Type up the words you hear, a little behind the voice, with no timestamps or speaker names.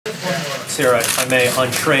Sarah, if I may,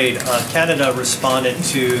 on trade, Canada responded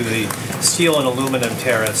to the steel and aluminum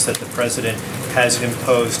tariffs that the president has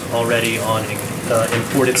imposed already on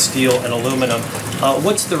imported steel and aluminum.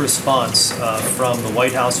 What's the response from the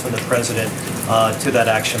White House, from the president, to that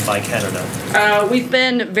action by Canada? We've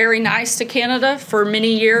been very nice to Canada for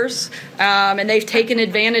many years, and they've taken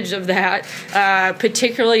advantage of that,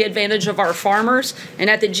 particularly advantage of our farmers. And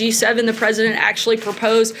at the G7, the president actually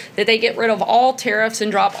proposed that they get rid of all tariffs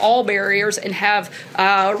and drop all barriers and have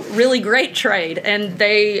really great trade. And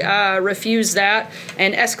they refused that.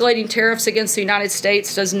 And escalating tariffs against the United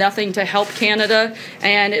States does nothing to help Canada,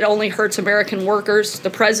 and it only hurts American workers. The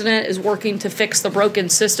president is working to fix the broken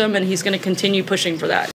system, and he's going to continue pushing for that.